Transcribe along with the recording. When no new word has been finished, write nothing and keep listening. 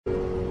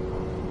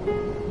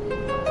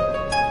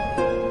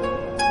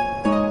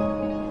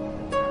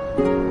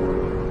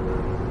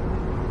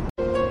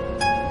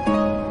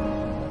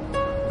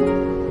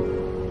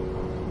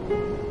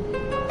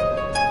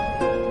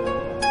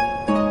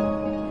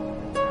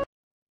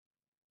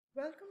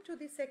to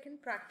the second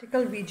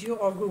practical video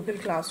of Google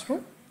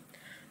Classroom.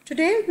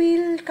 Today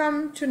we'll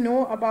come to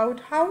know about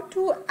how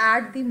to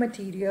add the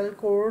material,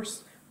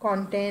 course,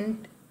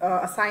 content,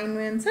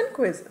 assignments and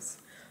quizzes.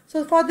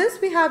 So for this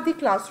we have the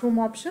classroom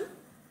option.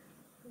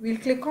 We'll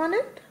click on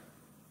it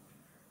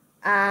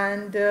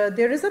and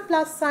there is a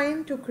plus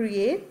sign to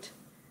create.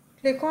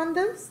 Click on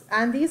this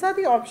and these are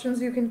the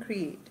options you can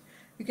create.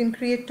 You can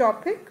create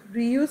topic,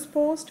 reuse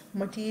post,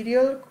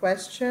 material,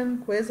 question,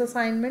 quiz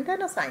assignment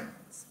and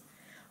assignments.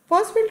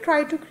 First, we'll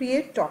try to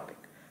create topic.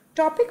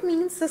 Topic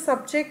means the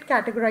subject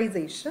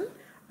categorization.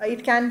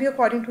 It can be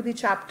according to the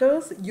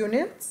chapters,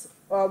 units,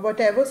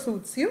 whatever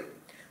suits you.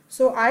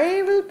 So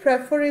I will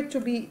prefer it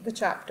to be the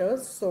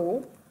chapters.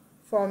 So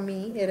for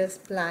me, it is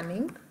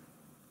planning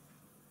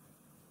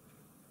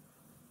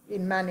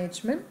in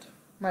management,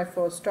 my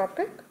first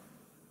topic.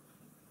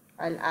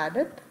 I'll add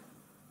it.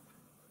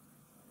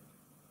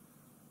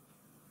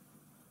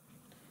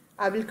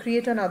 I will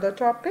create another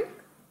topic.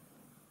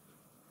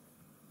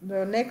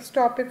 The next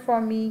topic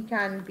for me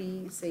can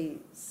be, say,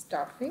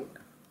 staffing.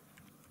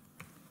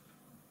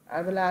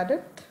 I will add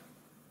it.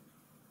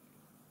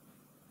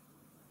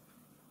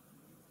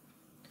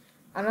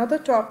 Another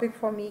topic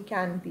for me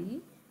can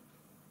be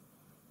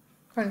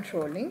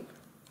controlling.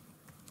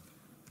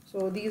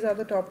 So these are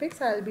the topics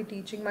I will be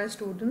teaching my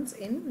students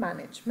in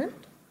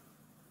management.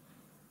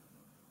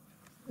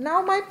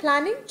 Now my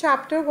planning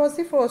chapter was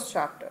the first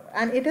chapter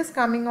and it is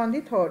coming on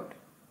the third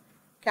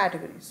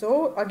category.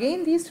 So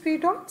again these three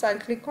dots, I'll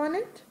click on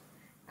it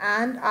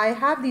and I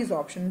have these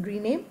options: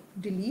 rename,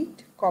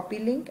 delete, copy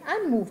link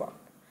and move up.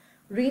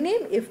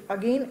 Rename if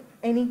again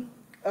any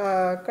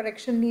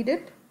correction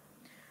needed.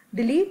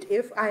 Delete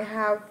if I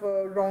have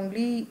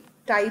wrongly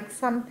typed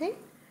something.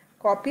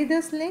 Copy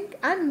this link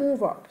and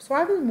move up. So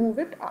I will move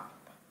it up.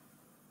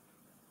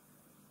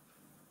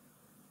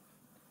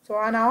 So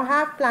I now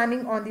have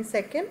planning on the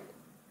second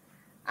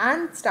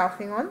and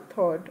staffing on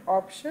third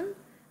option.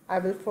 I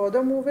will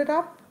further move it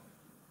up.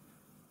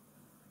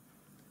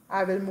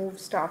 I will move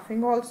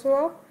staffing also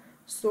up.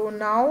 So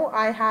now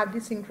I have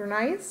the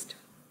synchronized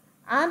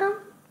and a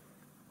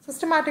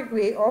systematic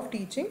way of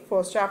teaching.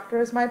 First chapter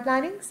is my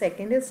planning,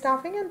 second is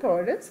staffing and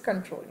third is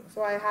controlling.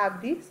 So I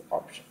have these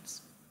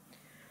options.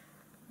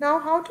 Now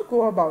how to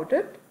go about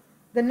it?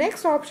 The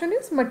next option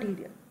is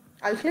material.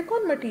 I'll click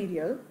on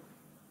material.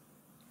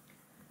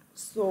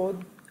 So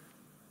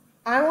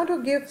I want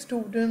to give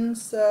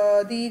students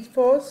the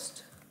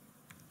first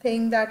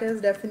thing, that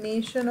is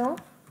definition of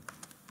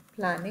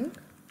planning,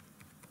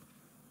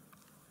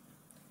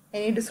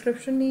 any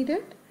description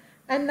needed,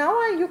 and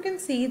now you can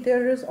see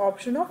there is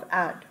option of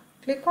add.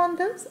 Click on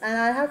this and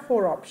I have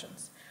four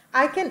options.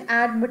 I can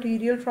add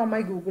material from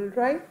my Google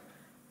Drive,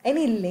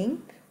 any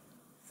link,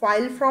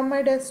 file from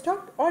my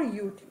desktop or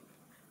YouTube.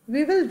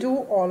 We will do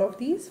all of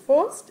these.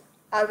 First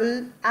I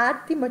will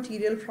add the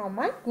material from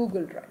my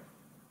Google Drive.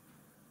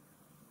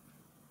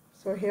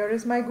 So here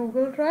is my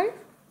Google Drive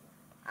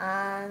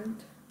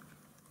and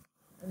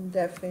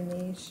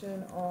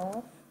definition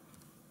of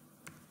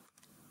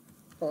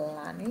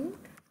planning.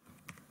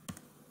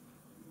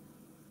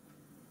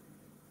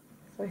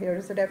 So here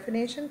is the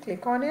definition.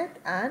 Click on it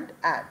and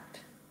add.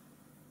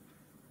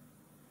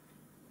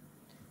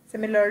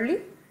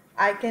 Similarly,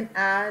 I can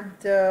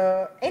add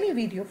any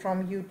video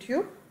from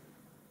YouTube.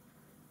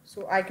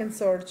 So I can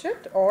search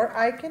it or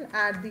I can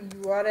add the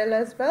URL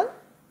as well.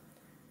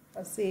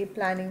 Say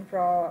planning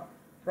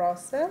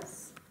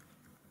process.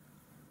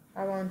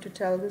 I want to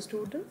tell the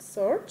students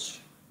search,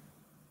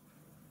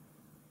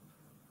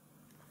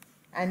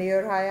 and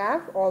here I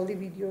have all the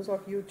videos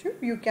of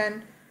YouTube. You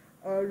can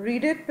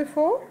read it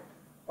before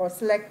or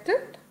select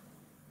it,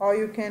 or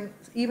you can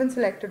even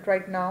select it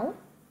right now.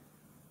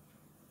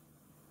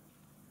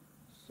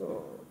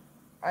 So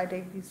I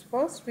take this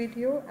first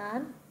video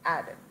and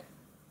add it.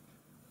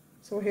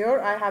 So here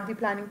I have the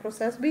planning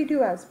process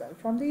video as well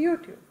from the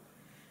YouTube.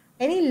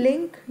 Any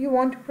link you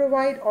want to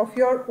provide of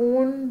your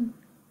own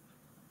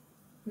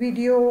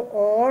video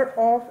or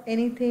of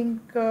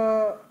anything,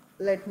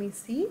 let me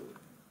see,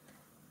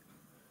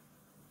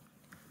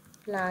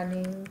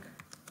 planning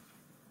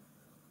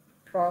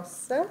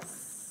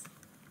process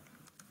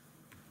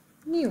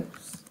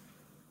news.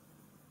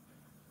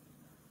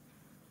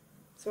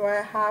 So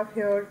I have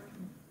here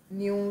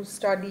news,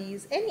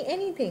 studies,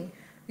 anything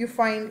you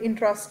find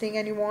interesting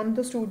and you want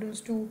the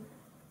students to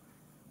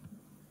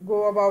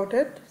go about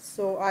it.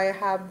 So I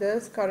have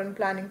this current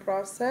planning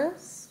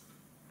process.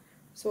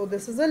 So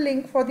this is a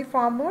link for the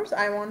farmers.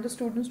 I want the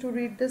students to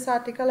read this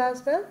article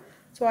as well.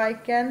 So I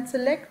can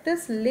select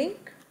this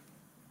link,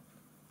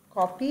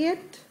 copy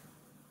it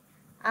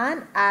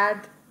and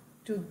add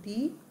to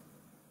the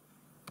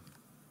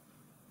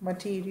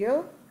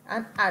material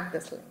and add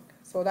this link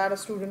so that a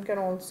student can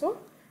also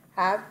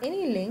have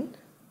any link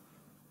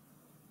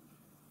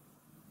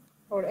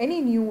or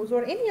any news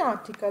or any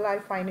article I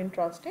find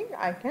interesting.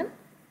 I can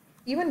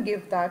even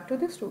give that to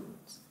the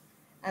students.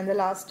 And the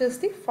last is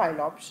the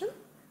file option.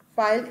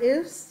 File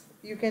is,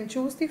 you can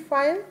choose the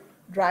file,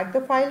 drag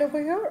the file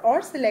over here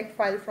or select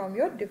file from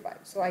your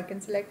device. So I can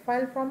select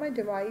file from my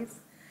device.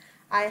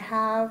 I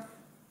have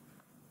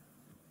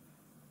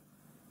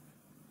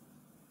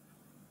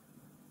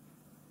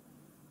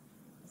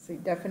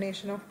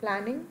definition of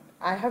planning.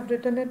 I have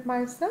written it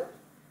myself,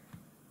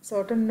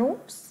 certain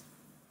notes,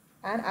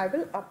 and I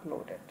will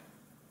upload it.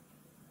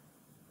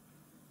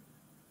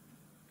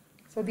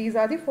 So these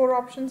are the 4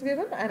 options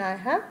given, and I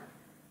have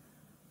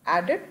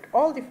added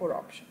all the 4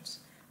 options.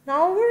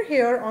 Now over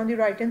here on the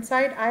right hand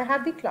side, I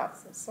have the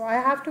classes. So I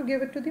have to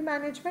give it to the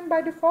management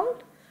by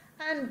default,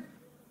 and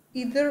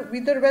either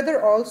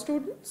whether all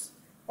students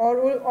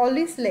or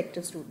only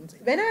selected students.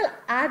 When I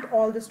add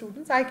all the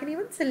students, I can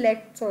even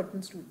select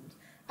certain students.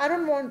 I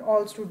don't want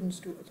all students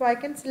to, so I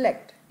can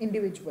select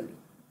individually.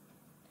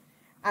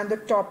 And the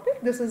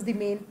topic, this is the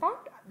main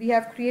part. We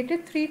have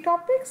created 3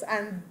 topics,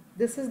 and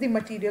this is the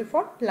material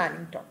for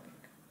planning topic.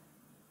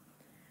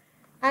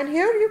 And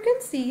here you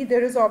can see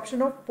there is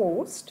option of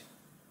post.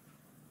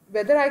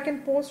 Whether I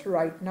can post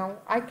right now,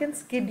 I can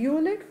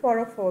schedule it for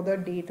a further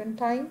date and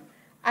time.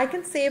 I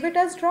can save it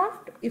as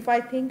draft if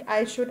I think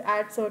I should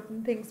add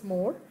certain things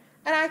more,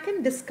 and I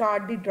can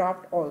discard the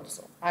draft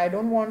also. I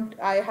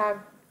have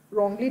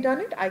wrongly done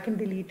it, I can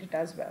delete it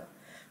as well.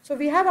 So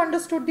we have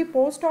understood the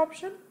post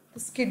option. The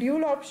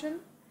schedule option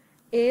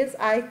is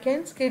I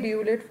can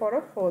schedule it for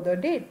a further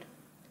date,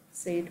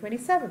 say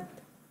 27th,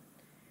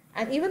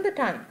 and even the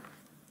time,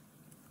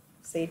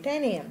 say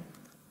 10 a.m.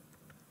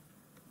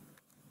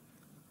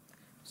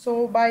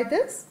 So by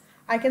this,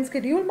 I can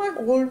schedule my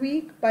whole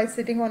week by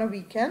sitting on a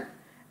weekend,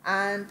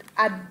 and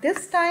at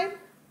this time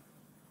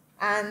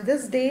and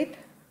this date,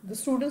 the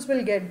students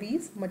will get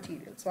these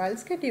materials. So I'll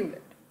schedule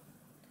it.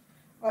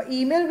 An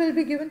email will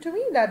be given to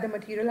me that the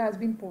material has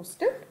been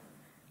posted,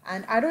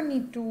 and I don't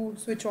need to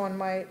switch on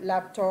my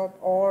laptop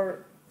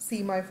or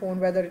see my phone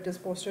whether it is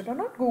posted or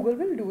not. Google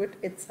will do it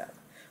itself.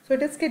 So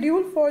it is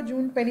scheduled for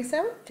June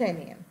 27th, 10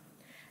 a.m.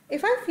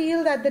 If I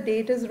feel that the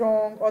date is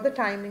wrong or the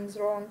timing is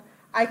wrong,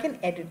 I can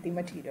edit the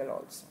material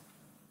also.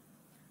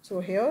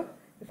 So here,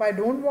 if I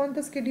don't want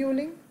the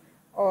scheduling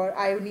or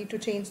I need to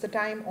change the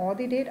time or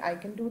the date, I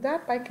can do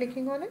that by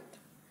clicking on it.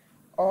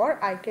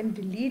 Or I can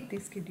delete the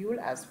schedule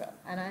as well,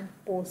 and I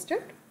post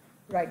it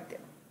right there.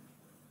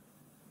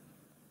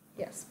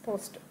 Yes,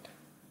 post it.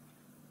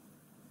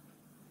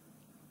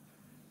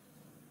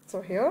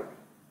 So here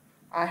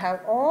I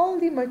have all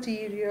the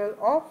material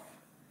of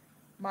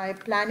my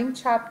planning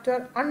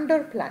chapter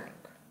under planning.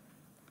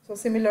 So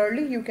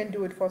similarly, you can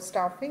do it for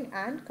staffing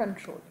and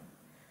controlling.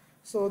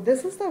 So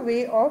this is the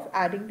way of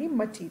adding the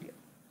material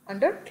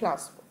under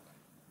classwork.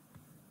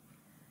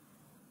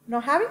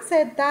 Now, having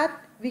said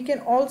that, we can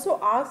also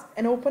ask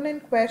an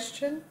open-end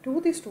question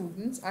to the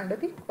students under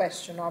the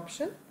question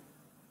option.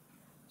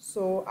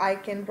 So I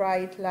can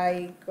write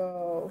like,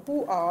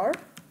 who are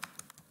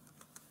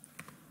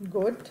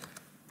good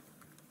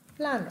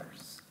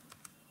planners,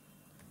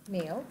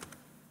 male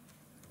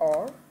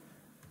or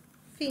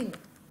female?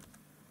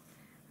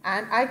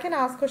 And I can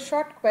ask a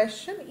short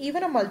question,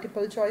 even a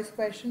multiple choice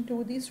question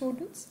to the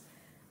students.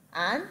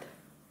 And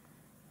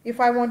if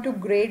I want to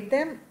grade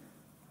them,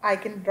 I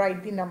can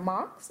write the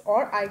marks,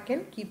 or I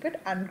can keep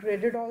it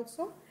ungraded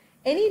also.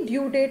 Any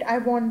due date I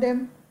want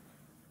them,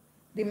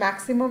 the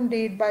maximum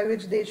date by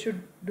which they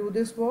should do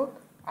this work,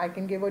 I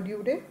can give a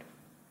due date,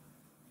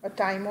 a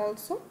time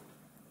also.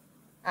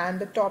 And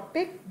the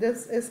topic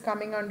this is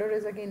coming under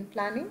is again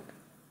planning.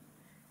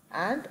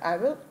 And I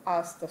will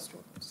ask the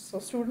students. So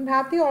students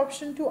have the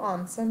option to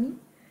answer me,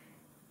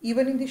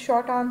 even in the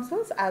short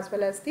answers as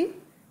well as the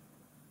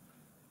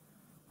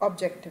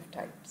objective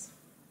types.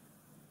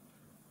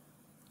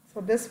 So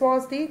this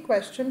was the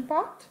question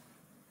part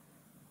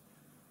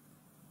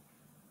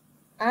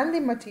and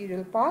the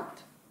material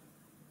part,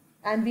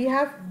 and we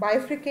have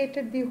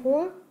bifurcated the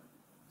whole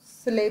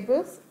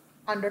syllabus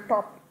under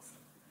topics.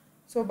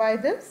 So by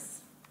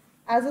this,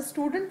 as a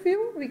student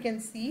view, we can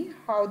see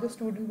how the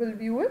student will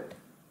view it.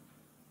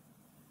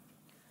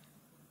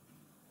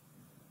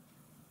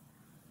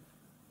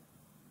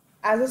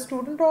 As a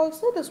student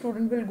also, the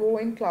student will go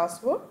in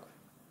classwork,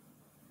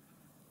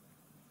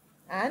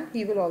 and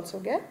he will also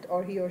get,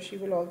 or he or she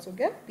will also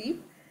get, the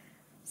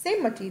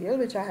same material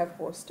which I have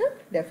posted,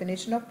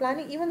 definition of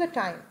planning, even the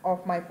time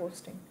of my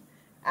posting,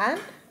 and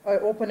an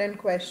open-end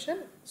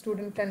question.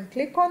 Student can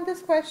click on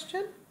this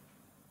question,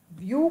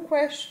 view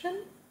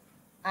question,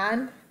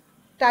 and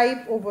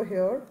type over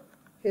here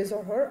his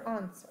or her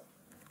answer,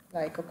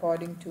 like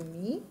according to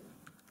me,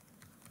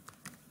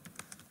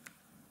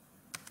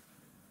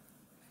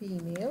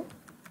 female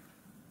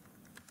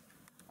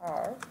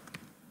are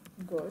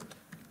good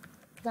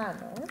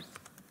planners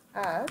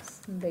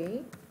as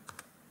they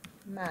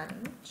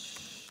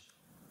manage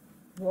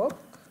work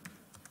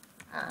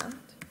and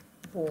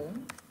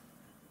home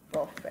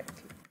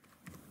perfectly.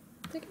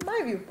 Take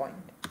my viewpoint,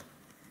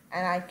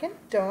 and I can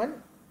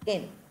turn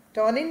in.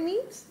 Turn in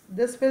means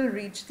this will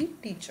reach the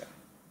teacher.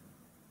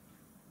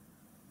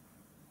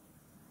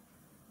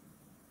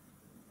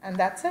 And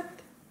that's it.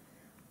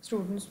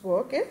 Student's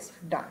work is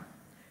done.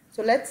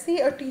 So let's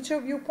see a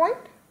teacher viewpoint.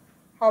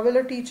 How will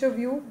a teacher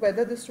view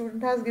whether the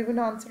student has given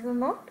answer or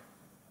not?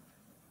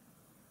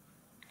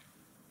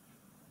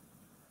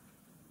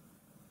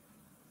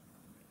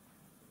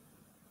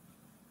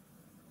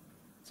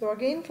 So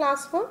again,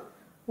 classwork,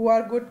 who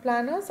are good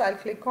planners, I'll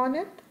click on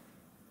it.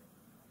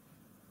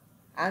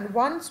 And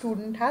one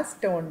student has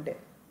turned in.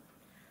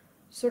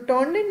 So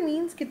turned in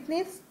means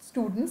kitne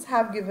students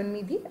have given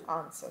me the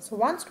answer. So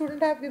one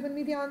student have given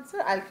me the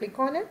answer, I'll click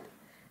on it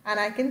and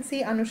I can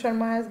see Anu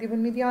Sharma has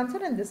given me the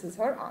answer and this is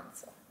her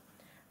answer.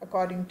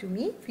 According to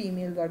me,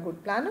 females are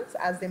good planners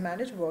as they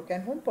manage work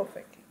and home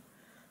perfectly.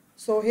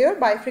 So here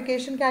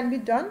bifurcation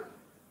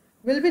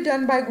will be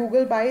done by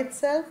Google by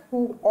itself,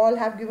 who all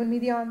have given me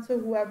the answer,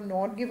 who have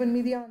not given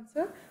me the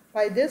answer.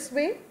 By this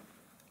way,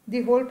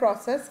 the whole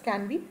process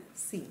can be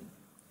seen.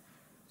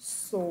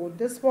 So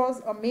this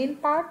was a main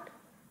part.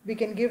 We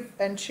can give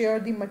and share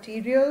the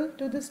material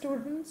to the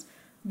students.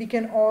 We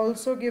can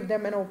also give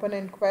them an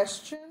open-end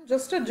question,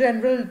 just a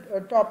general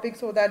topic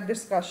so that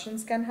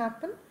discussions can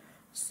happen.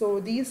 So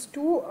these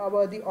two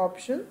were the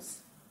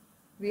options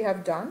we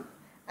have done.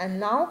 And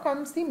now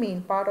comes the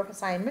main part of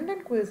assignment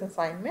and quiz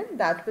assignment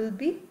that will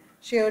be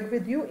shared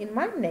with you in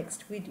my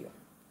next video.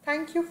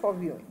 Thank you for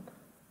viewing.